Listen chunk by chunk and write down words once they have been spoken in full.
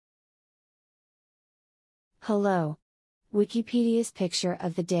Hello. Wikipedia's picture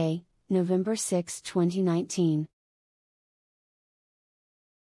of the day, November 6, 2019.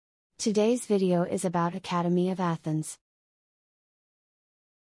 Today's video is about Academy of Athens.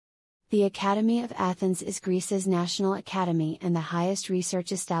 The Academy of Athens is Greece's national academy and the highest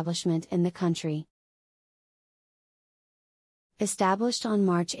research establishment in the country. Established on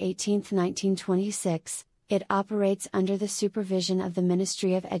March 18, 1926, it operates under the supervision of the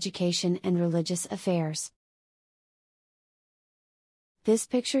Ministry of Education and Religious Affairs. This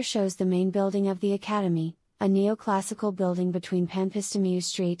picture shows the main building of the Academy, a neoclassical building between Panepistimiou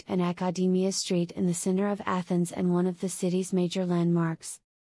Street and Akadimias Street in the center of Athens and one of the city's major landmarks.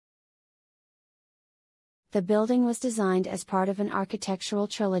 The building was designed as part of an architectural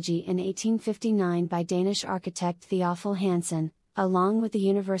trilogy in 1859 by Danish architect Theophil Hansen, along with the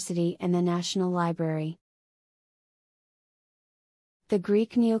university and the National Library. The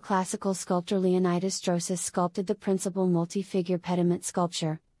Greek neoclassical sculptor Leonidas Drosis sculpted the principal multi-figure pediment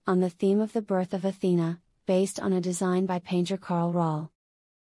sculpture, on the theme of the birth of Athena, based on a design by painter Carl Rahl.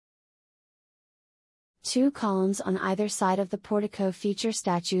 Two columns on either side of the portico feature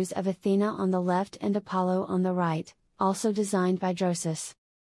statues of Athena on the left and Apollo on the right, also designed by Drosis.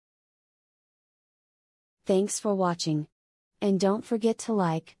 Thanks for watching. And don't forget to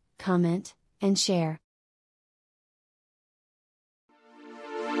like, comment, and share.